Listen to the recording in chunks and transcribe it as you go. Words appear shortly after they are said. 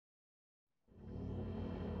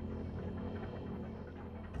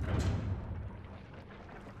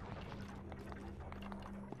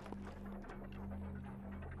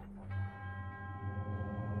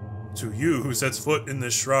To you who sets foot in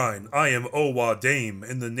this shrine, I am Owa Dame.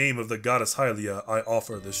 In the name of the goddess Hylia, I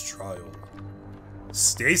offer this trial.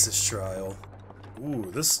 Stasis trial. Ooh,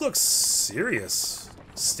 this looks serious.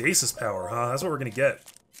 Stasis power, huh? That's what we're gonna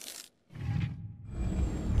get.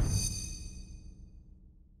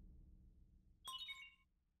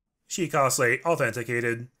 Sheikah Slate,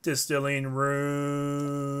 authenticated. Distilling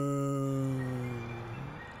room.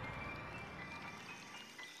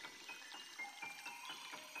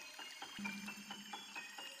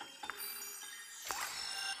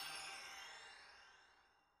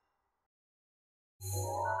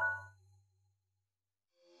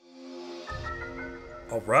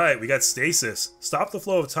 Alright, we got stasis. Stop the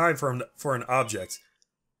flow of time for an object.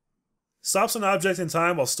 Stops an object in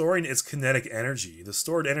time while storing its kinetic energy. The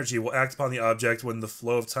stored energy will act upon the object when the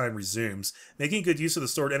flow of time resumes. Making good use of the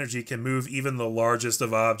stored energy can move even the largest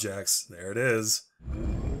of objects. There it is.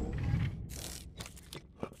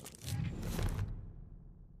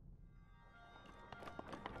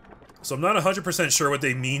 So I'm not 100% sure what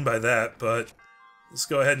they mean by that, but let's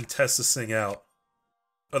go ahead and test this thing out.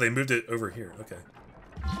 Oh, they moved it over here. Okay.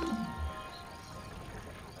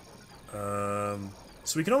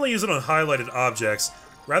 So we can only use it on highlighted objects.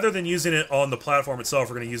 Rather than using it on the platform itself,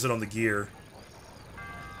 we're going to use it on the gear.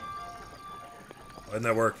 Why didn't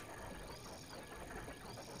that work?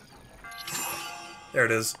 There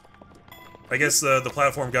it is. I guess the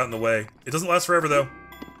platform got in the way. It doesn't last forever, though.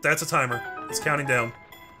 That's a timer. It's counting down.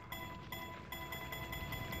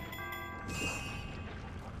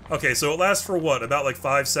 Okay, so it lasts for what? About like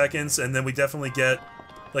 5 seconds, and then we definitely get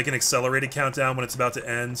like an accelerated countdown when it's about to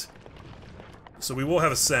end. So we will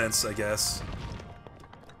have a sense, I guess.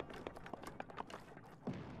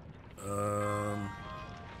 Can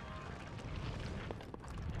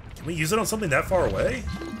we use it on something that far away?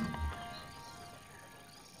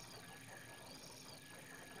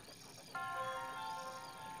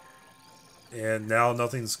 And now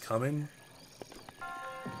nothing's coming?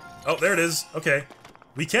 Oh, there it is. Okay.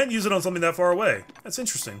 We can use it on something that far away. That's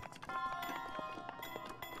interesting.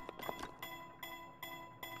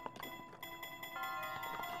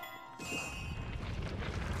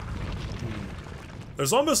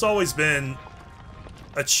 There's almost always been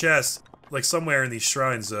a chest, like somewhere in these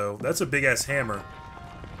shrines, though. That's a big-ass hammer.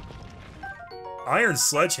 Iron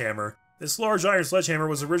sledgehammer. This large iron sledgehammer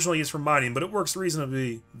was originally used for mining, but it works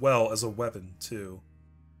reasonably well as a weapon, too.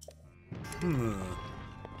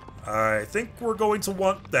 I think we're going to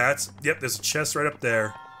want that. Yep, there's a chest right up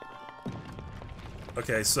there.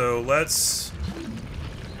 Okay, so let's...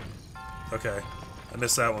 Okay, I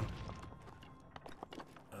missed that one.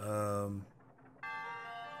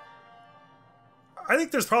 I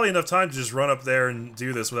think there's probably enough time to just run up there and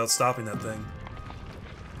do this without stopping that thing.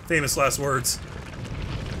 Famous last words.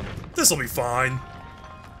 This'll be fine.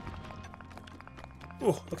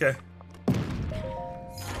 Ooh, okay.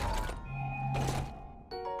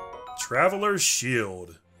 Traveler's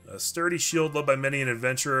Shield. A sturdy shield loved by many an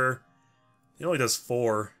adventurer. It only does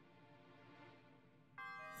 4.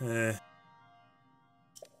 I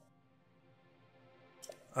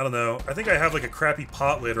don't know. I think I have like a crappy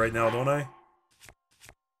pot lid right now, don't I?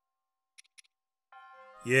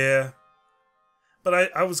 Yeah.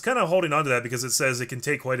 But I was kind of holding on to that because it says it can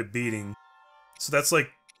take quite a beating. So that's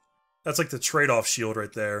like the trade-off shield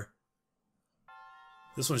right there.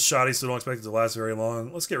 This one's shoddy, so don't expect it to last very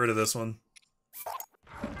long. Let's get rid of this one.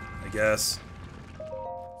 I guess.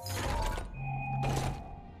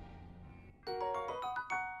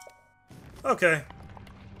 Okay.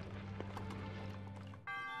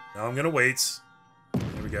 Now I'm gonna wait.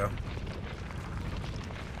 There we go.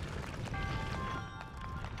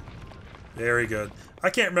 Very good. I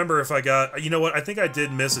can't remember if I got... You know what? I think I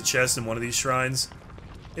did miss a chest in one of these shrines.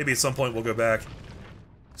 Maybe at some point we'll go back.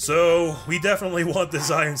 So, we definitely want this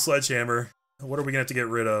iron sledgehammer. What are we gonna have to get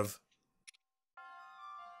rid of?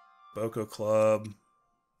 Boko Club.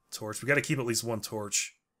 Torch. We gotta keep at least one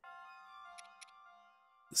torch.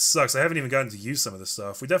 This sucks. I haven't even gotten to use some of this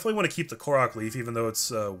stuff. We definitely want to keep the Korok leaf, even though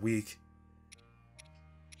it's weak.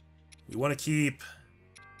 We want to keep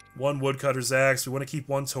one woodcutter's axe. We want to keep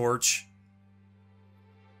one torch.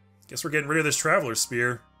 Guess we're getting rid of this traveler's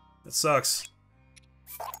spear. That sucks.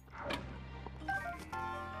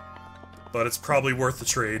 But it's probably worth the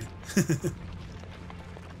trade.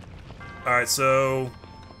 Alright, so...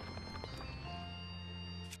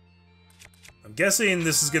 I'm guessing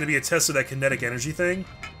this is going to be a test of that kinetic energy thing.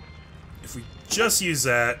 If we just use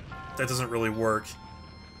that, that doesn't really work.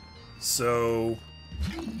 So...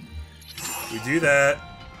 we do that.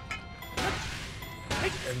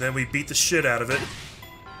 And then we beat the shit out of it.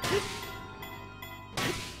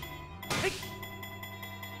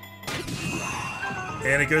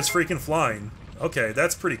 And it goes freaking flying. Okay,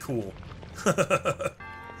 that's pretty cool. I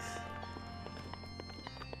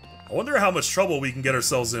wonder how much trouble we can get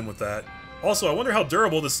ourselves in with that. Also, I wonder how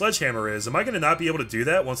durable the sledgehammer is. Am I going to not be able to do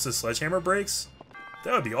that once this sledgehammer breaks?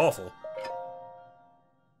 That would be awful.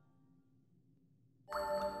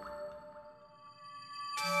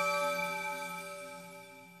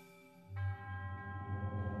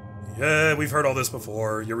 Yeah, we've heard all this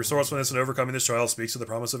before. Your resourcefulness in overcoming this trial speaks to the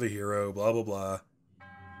promise of a hero, blah blah blah.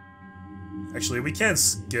 Actually, we can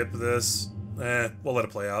skip this. We'll let it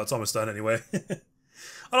play out. It's almost done anyway.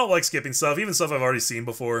 I don't like skipping stuff, even stuff I've already seen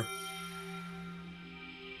before.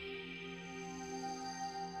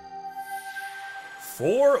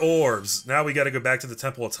 Four orbs! Now we gotta go back to the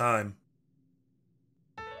Temple of Time.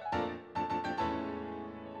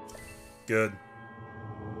 Good.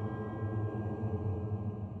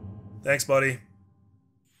 Thanks, buddy.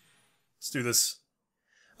 Let's do this.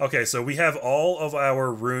 Okay, so we have all of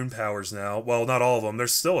our rune powers now. Well, not all of them.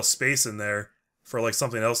 There's still a space in there for, like,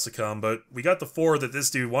 something else to come, but we got the 4 that this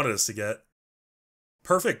dude wanted us to get.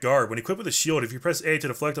 Perfect Guard. When equipped with a shield, if you press A to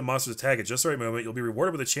deflect a monster's attack at just the right moment, you'll be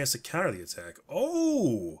rewarded with a chance to counter the attack.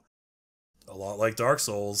 Oh! A lot like Dark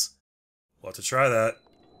Souls. We'll have to try that.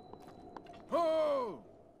 Ho!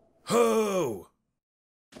 Ho!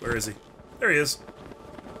 Where is he? There he is.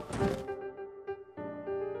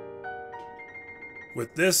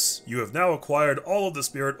 With this, you have now acquired all of the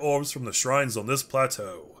spirit orbs from the shrines on this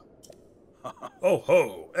plateau. Oh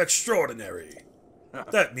ho! Extraordinary!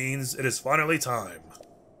 That means it is finally time.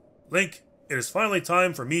 Link, it is finally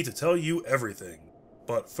time for me to tell you everything.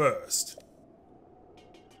 But first...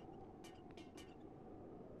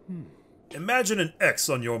 Imagine an X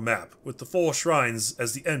on your map, with the 4 shrines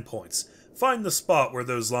as the endpoints. Find the spot where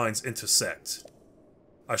those lines intersect.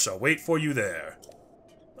 I shall wait for you there.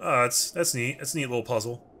 Ah, that's neat. That's a neat little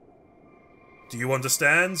puzzle. Do you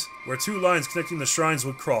understand? Where 2 lines connecting the shrines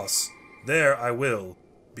would cross. There I will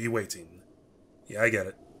be waiting. Yeah, I get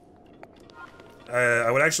it. I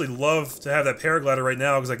would actually love to have that paraglider right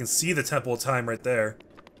now because I can see the Temple of Time right there.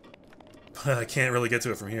 But I can't really get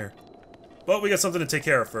to it from here. But we got something to take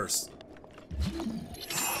care of first.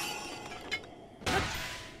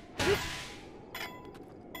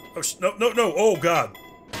 Oh, no, oh god.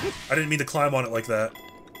 I didn't mean to climb on it like that.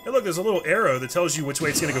 Hey look, there's a little arrow that tells you which way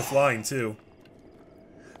it's gonna go flying, too.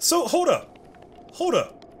 So, hold up. Hold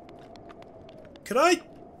up. Could I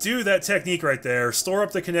do that technique right there, store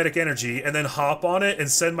up the kinetic energy, and then hop on it and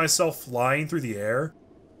send myself flying through the air?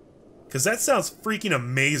 Because that sounds freaking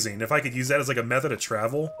amazing if I could use that as like a method of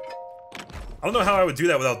travel. I don't know how I would do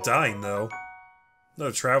that without dying, though.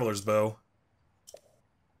 Another traveler's bow.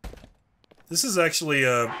 This is actually,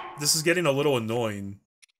 this is getting a little annoying.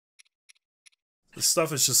 This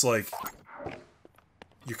stuff is just like...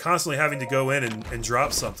 You're constantly having to go in and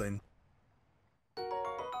drop something.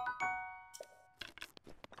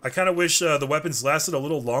 I kind of wish the weapons lasted a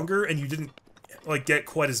little longer and you didn't, like, get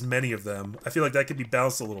quite as many of them. I feel like that could be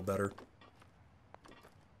balanced a little better.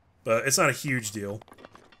 But it's not a huge deal.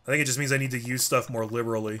 I think it just means I need to use stuff more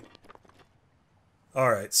liberally.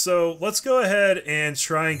 Alright, so let's go ahead and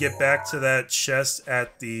try and get back to that chest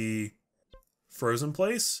at the frozen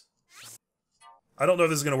place. I don't know if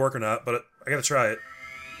this is going to work or not, but I gotta try it.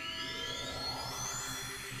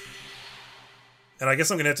 And I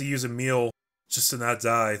guess I'm going to have to use a meal just to not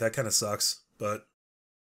die. That kind of sucks, but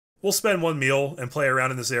we'll spend 1 meal and play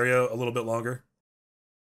around in this area a little bit longer.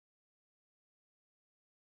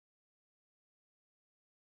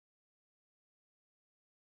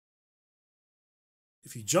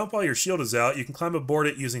 If you jump while your shield is out, you can climb aboard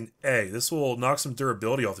it using A. This will knock some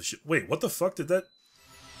durability off the shield. Wait, what the fuck did that...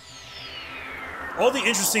 All the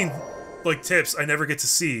interesting, like, tips I never get to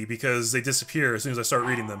see because they disappear as soon as I start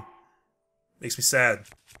reading them. Makes me sad.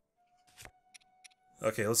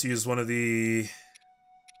 Okay, let's use one of the...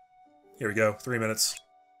 Here we go, 3 minutes.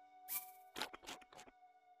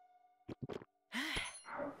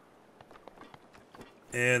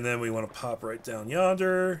 And then we want to pop right down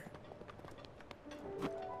yonder.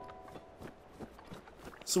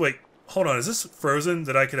 So wait, hold on, is this frozen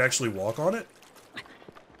that I could actually walk on it?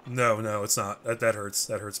 No, it's not. That hurts.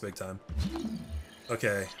 That hurts big time.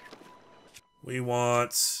 Okay. We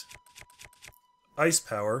want... ice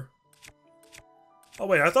power. Oh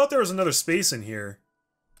wait, I thought there was another space in here.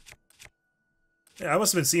 Yeah, I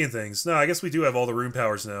must have been seeing things. No, I guess we do have all the rune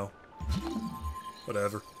powers now.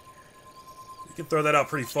 Whatever. We can throw that out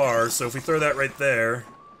pretty far, so if we throw that right there...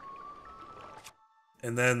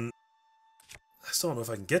 And then... I still don't know if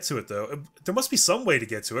I can get to it, though. There must be some way to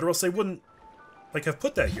get to it, or else they wouldn't, like, have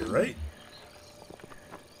put that here, right?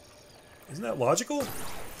 Isn't that logical?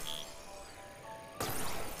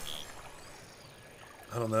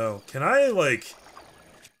 I don't know. Can I, like...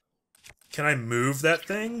 Can I move that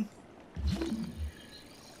thing?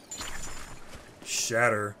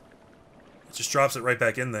 Shatter. It just drops it right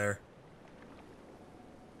back in there.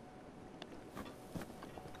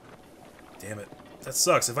 Damn it. That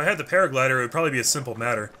sucks. If I had the paraglider, it would probably be a simple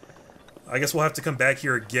matter. I guess we'll have to come back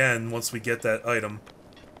here again once we get that item.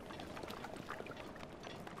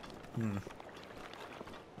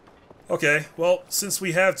 Okay, well, since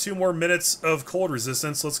we have 2 more minutes of cold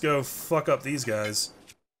resistance, let's go fuck up these guys.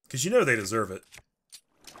 Because you know they deserve it.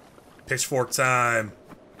 Pitchfork time!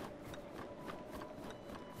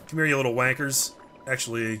 Come here, you little wankers.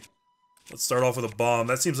 Actually, let's start off with a bomb.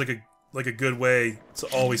 That seems like a good way to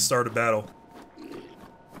always start a battle.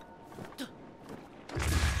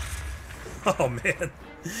 Oh man,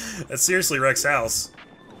 that seriously wrecks house.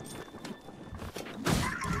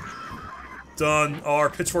 Done. Oh, our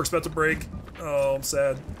pitchfork's about to break. Oh, I'm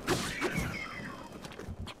sad.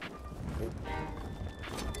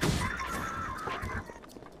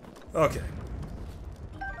 Okay.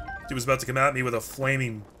 Dude was about to come at me with a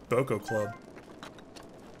flaming Boko club.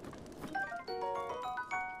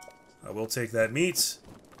 I will take that meat.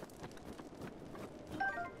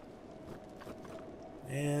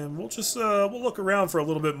 And we'll just, we'll look around for a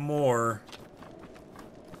little bit more.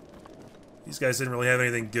 These guys didn't really have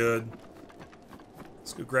anything good.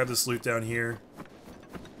 Let's go grab this loot down here.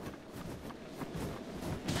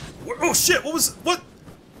 Oh shit, what?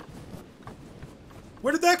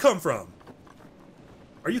 Where did that come from?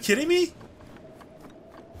 Are you kidding me?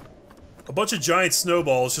 A bunch of giant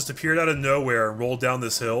snowballs just appeared out of nowhere and rolled down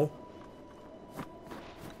this hill.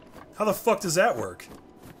 How the fuck does that work?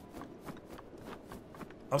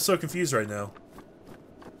 I'm so confused right now.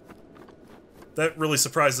 That really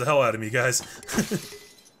surprised the hell out of me, guys.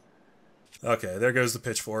 Okay, there goes the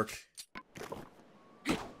pitchfork.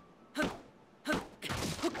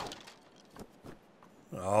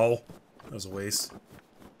 Oh, that was a waste.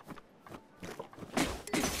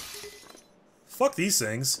 Fuck these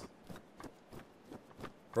things.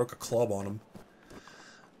 Broke a club on them.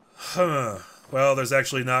 Huh. Well, there's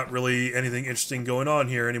actually not really anything interesting going on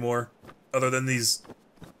here anymore. Other than these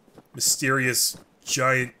mysterious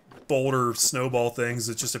giant boulder snowball things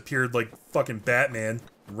that just appeared like fucking Batman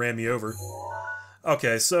and ran me over.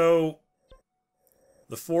 Okay, so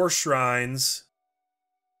the 4 shrines,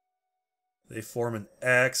 they form an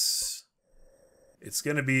X. It's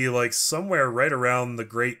gonna be like somewhere right around the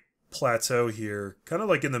Great Plateau here, kind of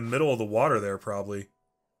like in the middle of the water there, probably.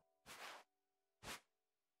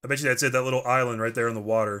 I bet you that's it, that little island right there in the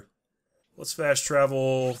water. Let's fast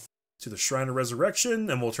travel to the Shrine of Resurrection,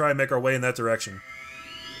 and we'll try and make our way in that direction.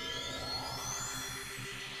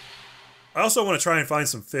 I also want to try and find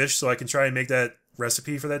some fish so I can try and make that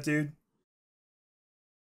recipe for that dude.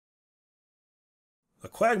 A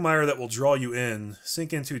quagmire that will draw you in.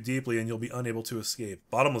 Sink in too deeply and you'll be unable to escape.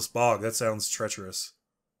 Bottomless bog, that sounds treacherous.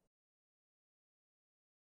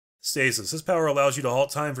 Stasis. This power allows you to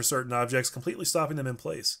halt time for certain objects, completely stopping them in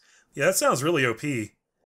place. Yeah, that sounds really OP.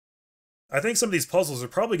 I think some of these puzzles are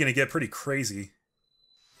probably going to get pretty crazy.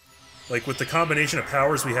 Like, with the combination of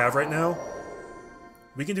powers we have right now,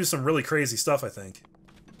 we can do some really crazy stuff, I think.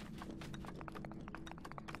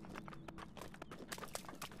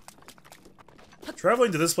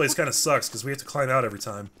 Traveling to this place kind of sucks, because we have to climb out every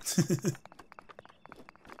time.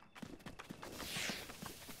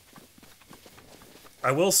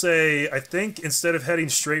 I will say, I think instead of heading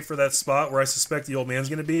straight for that spot where I suspect the old man's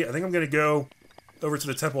going to be, I think I'm going to go over to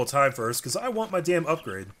the Temple of Time first, because I want my damn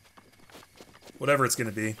upgrade. Whatever it's going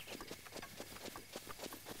to be.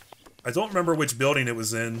 I don't remember which building it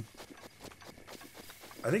was in.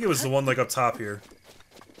 I think it was the one, like, up top here.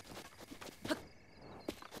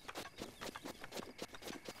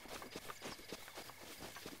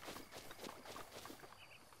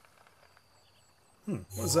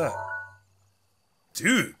 What is that?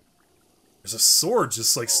 Dude! There's a sword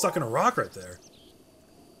just, like, stuck in a rock right there.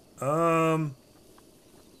 Oh,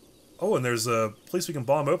 and there's a place we can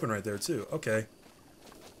bomb open right there, too. Okay.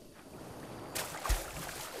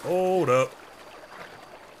 Hold up.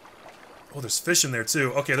 Oh, there's fish in there,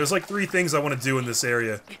 too. Okay, there's, like, 3 things I want to do in this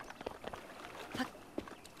area.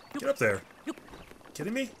 Get up there.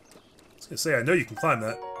 Kidding me? I was gonna say, I know you can climb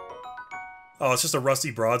that. Oh, it's just a rusty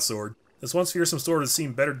broadsword. This once fearsome sword has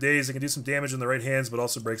seen better days. It can do some damage in the right hands, but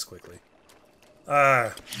also breaks quickly.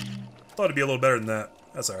 Thought it'd be a little better than that.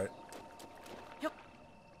 That's alright.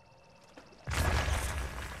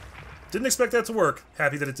 Didn't expect that to work.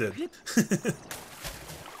 Happy that it did. You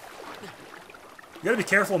gotta be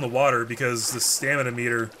careful in the water, because the stamina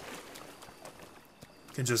meter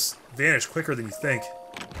can just vanish quicker than you think.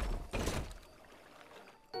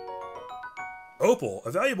 Opal,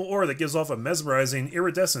 a valuable ore that gives off a mesmerizing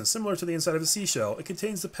iridescence similar to the inside of a seashell. It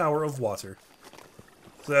contains the power of water.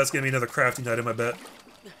 So that's going to be another crafting item, I bet.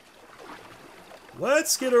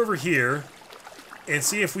 Let's get over here and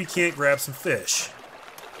see if we can't grab some fish.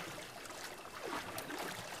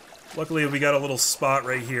 Luckily, we got a little spot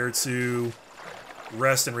right here to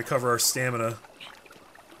rest and recover our stamina.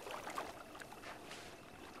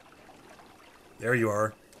 There you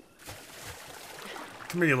are.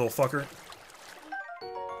 Come here, you little fucker.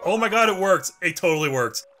 Oh my god, it worked! It totally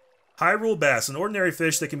worked. Hyrule bass, an ordinary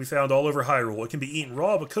fish that can be found all over Hyrule. It can be eaten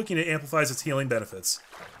raw, but cooking it amplifies its healing benefits.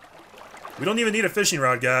 We don't even need a fishing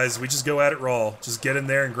rod, guys. We just go at it raw. Just get in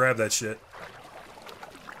there and grab that shit.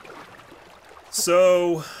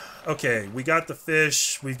 So, okay, we got the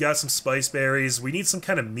fish. We've got some spice berries. We need some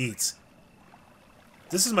kind of meat.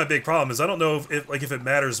 This is my big problem, is I don't know if it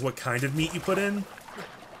matters what kind of meat you put in,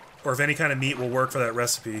 or if any kind of meat will work for that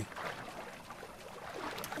recipe.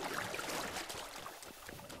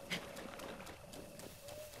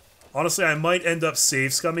 Honestly, I might end up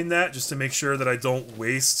save scumming that just to make sure that I don't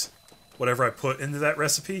waste whatever I put into that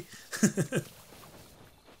recipe.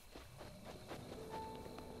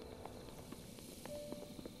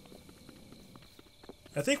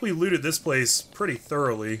 I think we looted this place pretty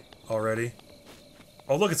thoroughly already.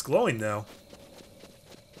 Oh, look, it's glowing now.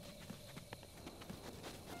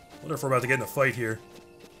 Wonder if we're about to get in a fight here.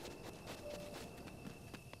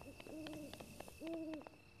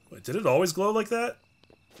 Wait, did it always glow like that?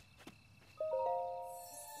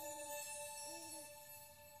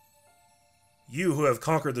 You who have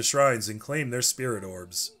conquered the shrines and claimed their spirit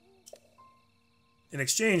orbs. In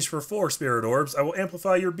exchange for 4 spirit orbs, I will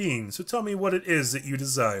amplify your being, so tell me what it is that you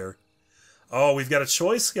desire. Oh, we've got a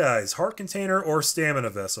choice, guys. Heart container or stamina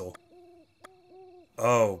vessel.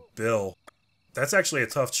 Oh, Bill. That's actually a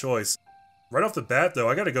tough choice. Right off the bat, though,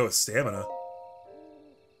 I gotta go with stamina.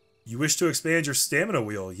 You wish to expand your stamina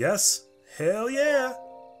wheel, yes? Hell yeah!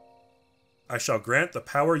 I shall grant the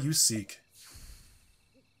power you seek.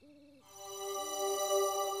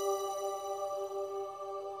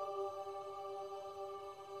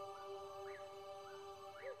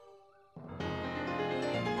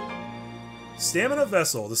 Stamina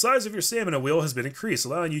Vessel. The size of your stamina wheel has been increased,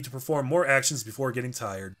 allowing you to perform more actions before getting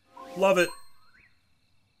tired. Love it.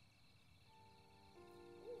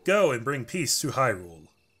 Go and bring peace to Hyrule.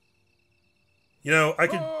 You know, I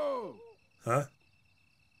could... Whoa! Huh?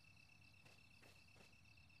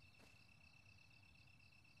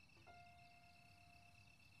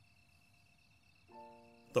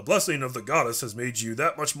 The blessing of the goddess has made you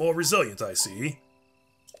that much more resilient, I see.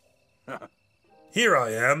 Here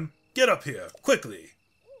I am. Get up here, quickly!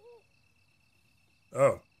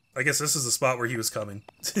 Oh, I guess this is the spot where he was coming.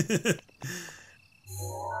 That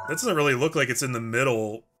doesn't really look like it's in the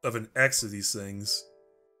middle of an X of these things.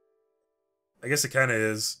 I guess it kinda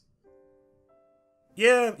is.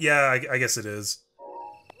 Yeah, I guess it is.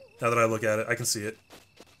 Now that I look at it, I can see it.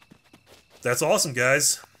 That's awesome,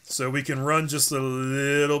 guys. So we can run just a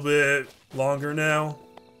little bit longer now.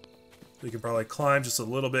 We can probably climb just a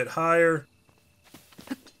little bit higher.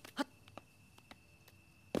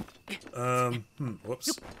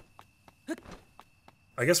 Whoops.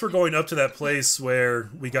 I guess we're going up to that place where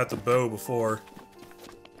we got the bow before.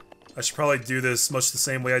 I should probably do this much the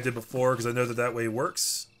same way I did before, because I know that that way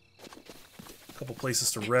works. A couple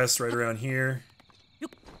places to rest right around here.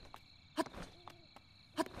 Let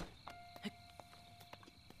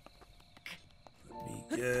me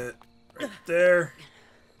get right there.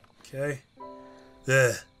 Okay.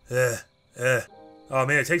 Oh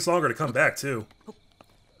man, it takes longer to come back, too.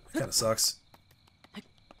 Kind of sucks.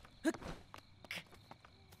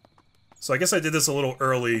 So I guess I did this a little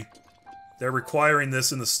early. They're requiring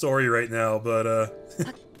this in the story right now, but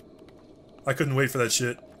I couldn't wait for that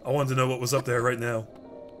shit. I wanted to know what was up there right now.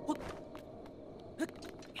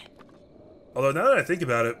 Although now that I think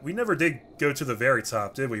about it, we never did go to the very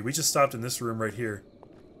top, did we? We just stopped in this room right here.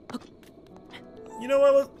 You know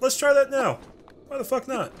what? Let's try that now. Why the fuck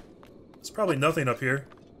not? There's probably nothing up here.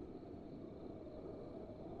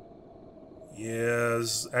 Yeah,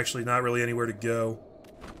 there's actually not really anywhere to go.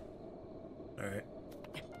 Alright.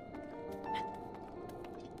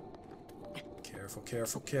 Careful,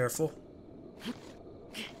 careful, careful.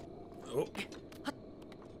 Oh.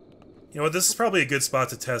 You know what, this is probably a good spot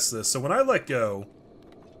to test this. So when I let go,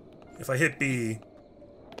 if I hit B...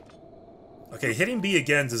 Okay, hitting B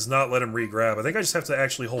again does not let him re-grab. I think I just have to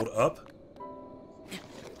actually hold up.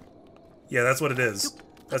 Yeah, that's what it is.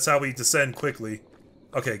 That's how we descend quickly.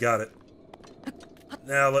 Okay, got it.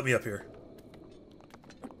 Now, let me up here.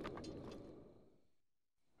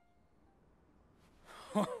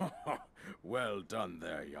 Well done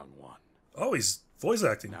there, young one. Oh, he's voice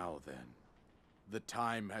acting. Now then, the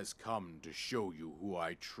time has come to show you who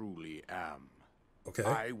I truly am. Okay.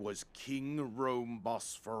 I was King Rome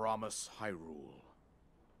Bosphoramos Hyrule.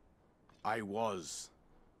 I was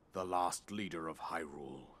the last leader of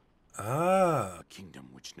Hyrule. Ah. A kingdom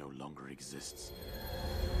which no longer exists.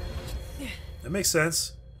 That makes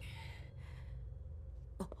sense.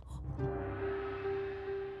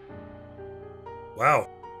 Wow.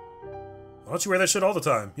 Why don't you wear that shit all the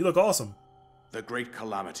time? You look awesome. The Great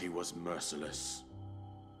Calamity was merciless.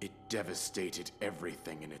 It devastated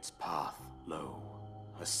everything in its path, lo,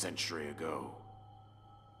 a century ago.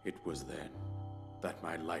 It was then that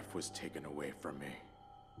my life was taken away from me.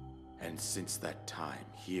 And since that time,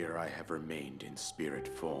 here I have remained in spirit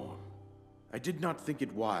form. I did not think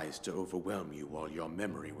it wise to overwhelm you while your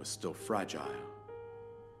memory was still fragile.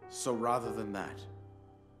 So rather than that,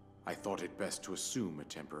 I thought it best to assume a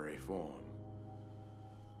temporary form.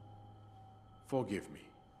 Forgive me.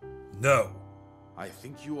 No. I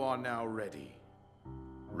think you are now ready.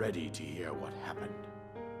 Ready to hear what happened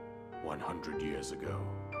 100 years ago.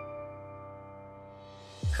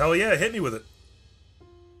 Hell yeah, hit me with it.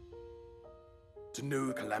 To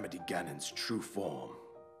know Calamity Ganon's true form,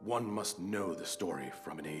 one must know the story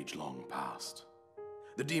from an age long past.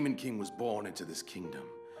 The Demon King was born into this kingdom,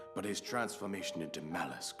 but his transformation into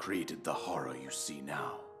malice created the horror you see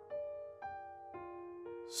now.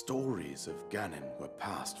 Stories of Ganon were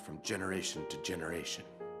passed from generation to generation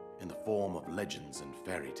in the form of legends and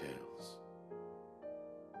fairy tales.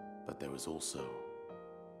 But there was also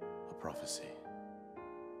a prophecy.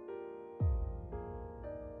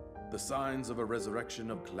 The signs of a resurrection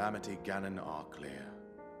of Calamity Ganon are clear,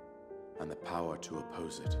 and the power to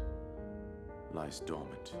oppose it lies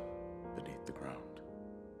dormant beneath the ground.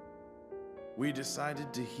 We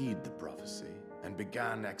decided to heed the prophecy and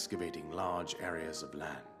began excavating large areas of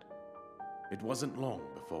land. It wasn't long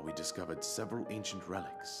before we discovered several ancient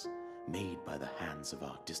relics made by the hands of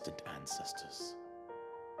our distant ancestors.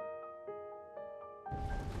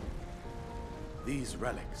 These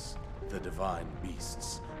relics, the divine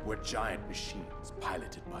beasts, were giant machines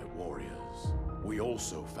piloted by warriors. We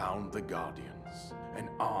also found the Guardians, an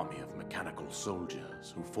army of mechanical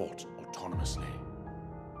soldiers who fought autonomously.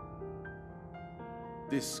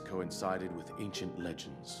 This coincided with ancient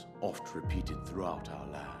legends, oft repeated throughout our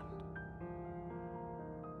land.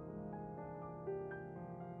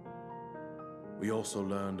 We also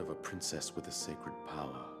learned of a princess with a sacred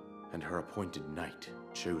power, and her appointed knight,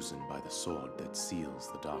 chosen by the sword that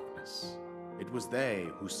seals the darkness. It was they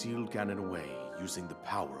who sealed Ganon away using the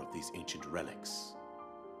power of these ancient relics.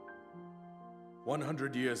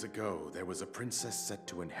 100 years ago, there was a princess set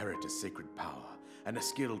to inherit a sacred power, and a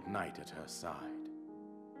skilled knight at her side.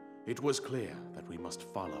 It was clear that we must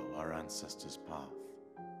follow our ancestors' path.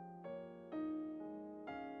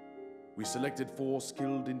 We selected 4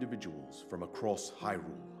 skilled individuals from across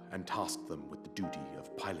Hyrule and tasked them with the duty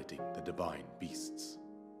of piloting the divine beasts.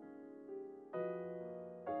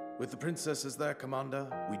 With the princess as their commander,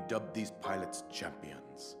 we dubbed these pilots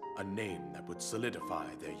champions, a name that would solidify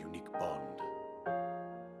their unique bond.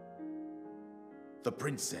 The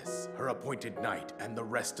princess, her appointed knight, and the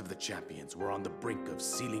rest of the champions were on the brink of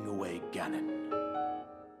sealing away Ganon.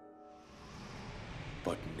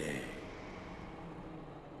 But nay.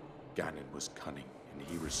 Ganon was cunning, and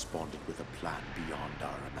he responded with a plan beyond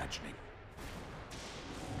our imagining.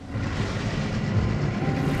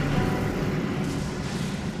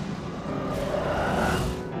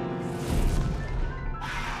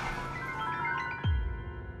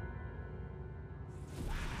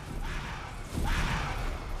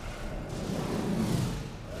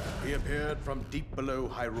 He appeared from deep below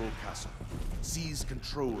Hyrule Castle, seized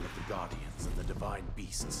control of the Guardians and the divine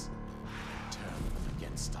beasts, and turned them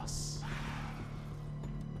against us.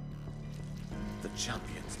 The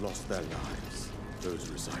champions lost their lives, those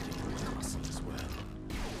residing in the castle as well.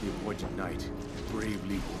 The appointed knight,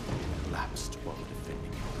 bravely collapsed while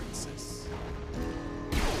defending the princess.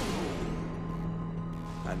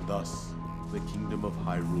 And thus, the kingdom of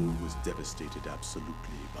Hyrule was devastated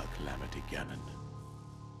absolutely by Calamity Ganon.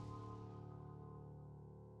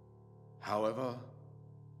 However,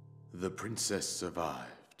 the princess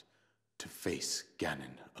survived to face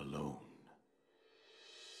Ganon alone.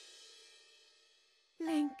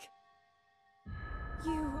 Link,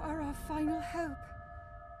 you are our final hope.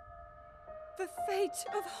 The fate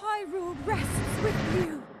of Hyrule rests with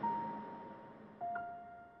you.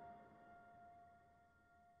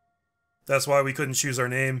 That's why we couldn't choose our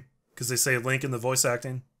name, because they say Link in the voice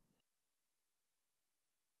acting.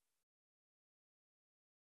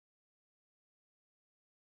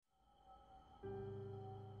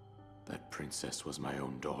 That princess was my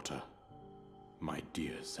own daughter. My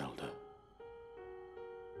dear Zelda.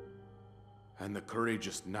 And the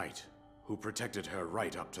courageous knight who protected her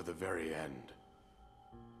right up to the very end.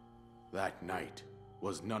 That knight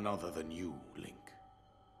was none other than you, Link.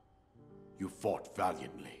 You fought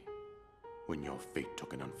valiantly when your fate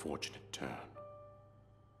took an unfortunate turn.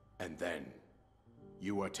 And then,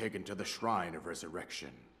 you were taken to the Shrine of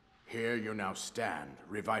Resurrection. Here you now stand,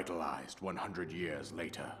 revitalized 100 years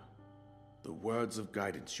later. The words of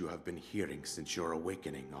guidance you have been hearing since your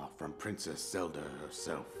awakening are from Princess Zelda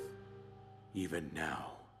herself. Even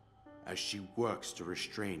now, as she works to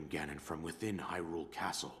restrain Ganon from within Hyrule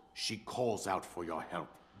Castle, she calls out for your help.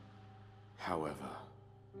 However,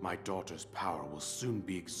 my daughter's power will soon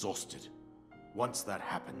be exhausted. Once that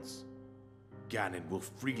happens, Ganon will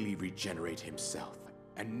freely regenerate himself,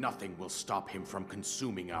 and nothing will stop him from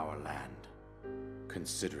consuming our land.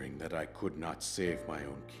 Considering that I could not save my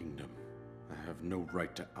own kingdom, I have no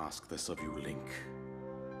right to ask this of you, Link.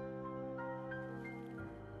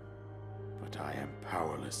 But I am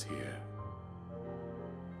powerless here.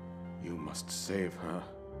 You must save her,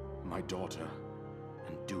 my daughter,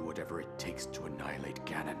 and do whatever it takes to annihilate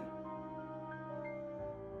Ganon.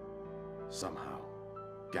 Somehow,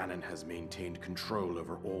 Ganon has maintained control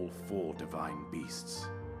over all 4 divine beasts,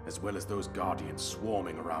 as well as those guardians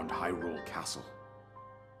swarming around Hyrule Castle.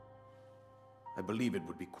 I believe it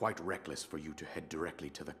would be quite reckless for you to head directly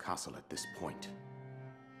to the castle at this point.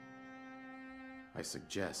 I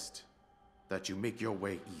suggest that you make your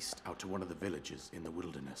way east out to one of the villages in the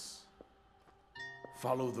wilderness.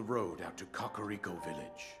 Follow the road out to Kakariko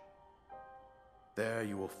Village. There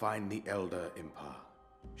you will find the Elder Impa.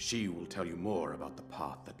 She will tell you more about the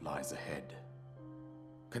path that lies ahead.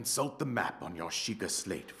 Consult the map on your Sheikah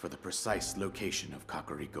slate for the precise location of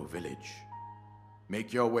Kakariko Village.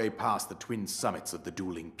 Make your way past the twin summits of the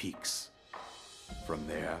dueling peaks. From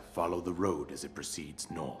there, follow the road as it proceeds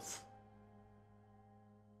north.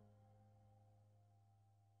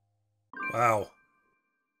 Wow.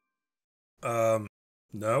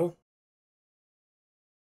 No?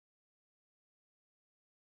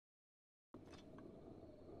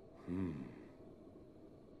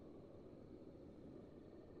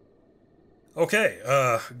 Okay,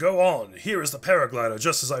 go on. Here is the paraglider,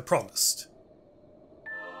 just as I promised.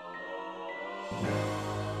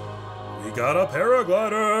 We got a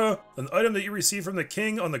paraglider! An item that you receive from the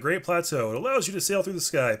king on the Great Plateau. It allows you to sail through the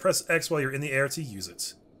sky. Press X while you're in the air to use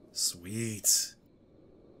it. Sweet.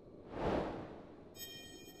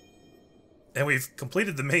 And we've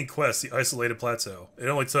completed the main quest, the Isolated Plateau. It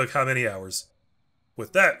only took how many hours?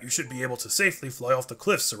 With that, you should be able to safely fly off the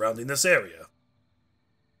cliffs surrounding this area.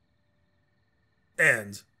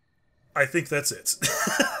 And I think that's it.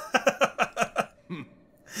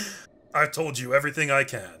 I've told you everything I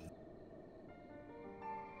can.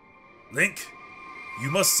 Link,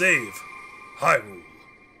 you must save Hyrule.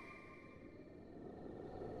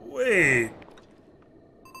 Wait.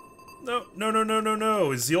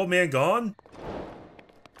 No. Is the old man gone?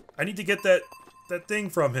 I need to get that thing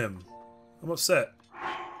from him. I'm upset.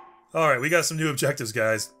 Alright, we got some new objectives,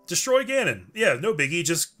 guys. Destroy Ganon. Yeah, no biggie.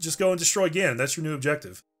 Just go and destroy Ganon. That's your new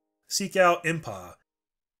objective. Seek out Impa.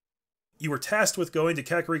 You were tasked with going to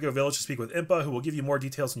Kakariko Village to speak with Impa, who will give you more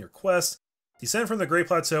details on your quest. Descend from the Great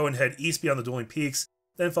Plateau and head east beyond the dueling peaks,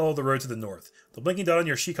 then follow the road to the north. The blinking dot on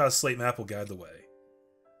your Sheikah slate map will guide the way.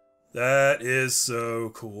 That is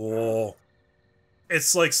so cool.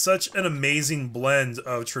 It's like such an amazing blend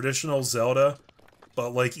of traditional Zelda,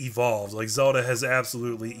 but like evolved. Like Zelda has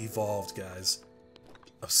absolutely evolved, guys.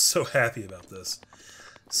 I'm so happy about this.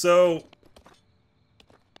 So,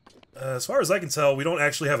 as far as I can tell, we don't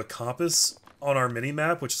actually have a compass on our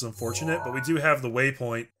mini-map, which is unfortunate, but we do have the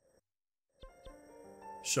waypoint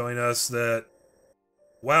showing us that,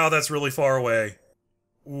 wow, that's really far away.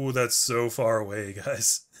 Ooh, that's so far away,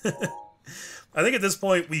 guys. I think at this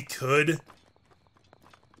point we could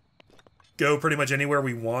go pretty much anywhere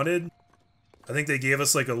we wanted. I think they gave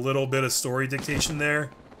us like a little bit of story dictation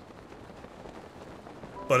there.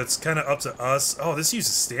 But it's kind of up to us. Oh, this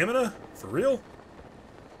uses stamina? For real?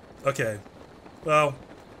 Okay. Well,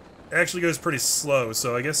 it actually goes pretty slow,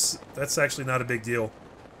 so I guess that's actually not a big deal.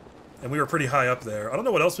 And we were pretty high up there. I don't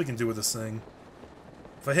know what else we can do with this thing.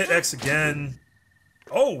 If I hit X again...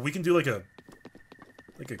 Oh, we can do like a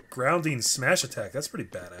grounding smash attack. That's pretty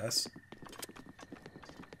badass.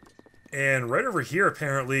 And right over here,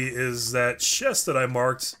 apparently, is that chest that I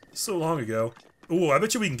marked so long ago. Ooh, I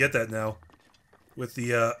bet you we can get that now. With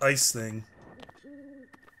the ice thing.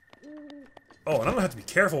 Oh, and I don't have to be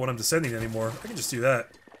careful when I'm descending anymore. I can just do that.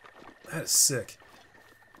 That is sick.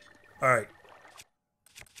 Alright.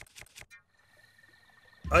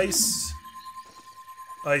 ice.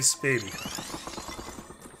 Ice, baby.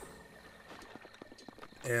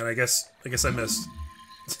 And I guess I missed.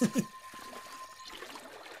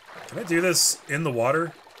 Can I do this in the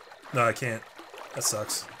water? No, I can't. That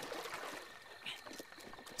sucks.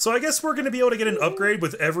 So I guess we're going to be able to get an upgrade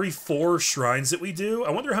with every 4 shrines that we do.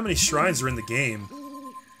 I wonder how many shrines are in the game.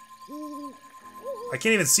 I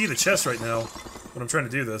can't even see the chest right now when I'm trying to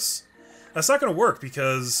do this. That's not going to work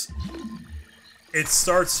because it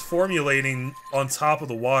starts formulating on top of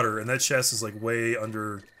the water, and that chest is like way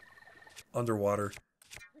underwater.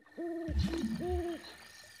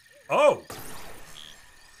 Oh!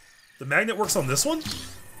 The magnet works on this one?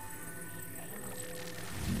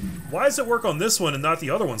 Why does it work on this one and not the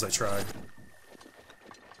other ones I tried?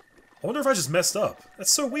 I wonder if I just messed up.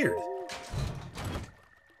 That's so weird.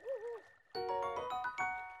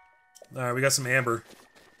 Alright, we got some amber.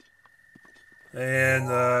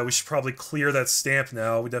 And we should probably clear that stamp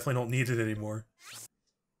now. We definitely don't need it anymore.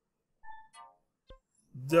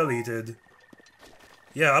 Deleted.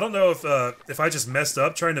 Yeah, I don't know if I just messed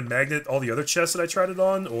up trying to magnet all the other chests that I tried it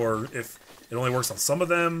on, or if it only works on some of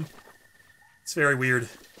them. It's very weird.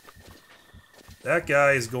 That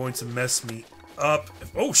guy is going to mess me up.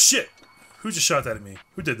 Oh, shit! Who just shot that at me?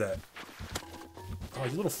 Who did that? Oh,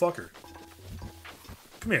 you little fucker.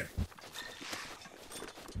 Come here.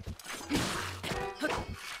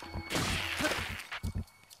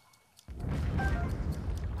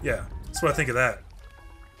 Yeah, that's what I think of that.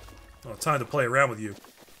 Oh, time to play around with you.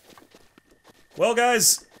 Well,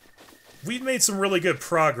 guys, we've made some really good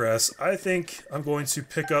progress. I think I'm going to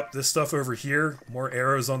pick up this stuff over here. More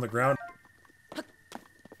arrows on the ground.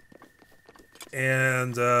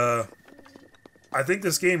 And, I think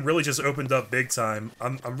this game really just opened up big time.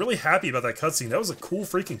 I'm really happy about that cutscene. That was a cool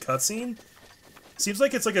freaking cutscene. Seems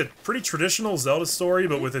like it's like a pretty traditional Zelda story,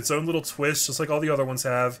 but with its own little twist, just like all the other ones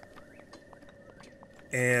have.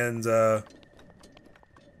 And,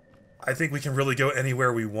 I think we can really go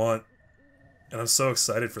anywhere we want. And I'm so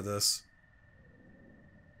excited for this.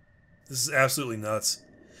 This is absolutely nuts.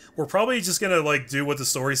 We're probably just gonna, like, do what the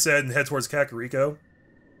story said and head towards Kakariko.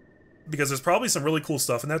 Because there's probably some really cool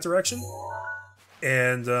stuff in that direction.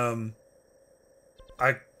 And,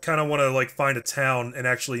 I kind of want to, like, find a town and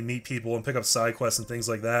actually meet people and pick up side quests and things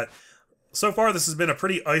like that. So far, this has been a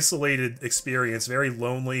pretty isolated experience. Very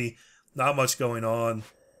lonely, not much going on.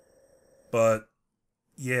 But,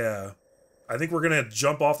 yeah. I think we're going to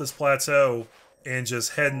jump off this plateau and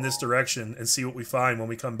just head in this direction and see what we find when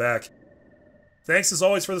we come back. Thanks as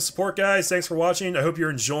always for the support, guys. Thanks for watching. I hope you're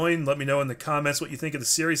enjoying. Let me know in the comments what you think of the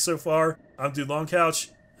series so far. I'm Dude Long Couch,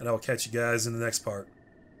 and I will catch you guys in the next part.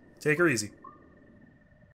 Take her easy.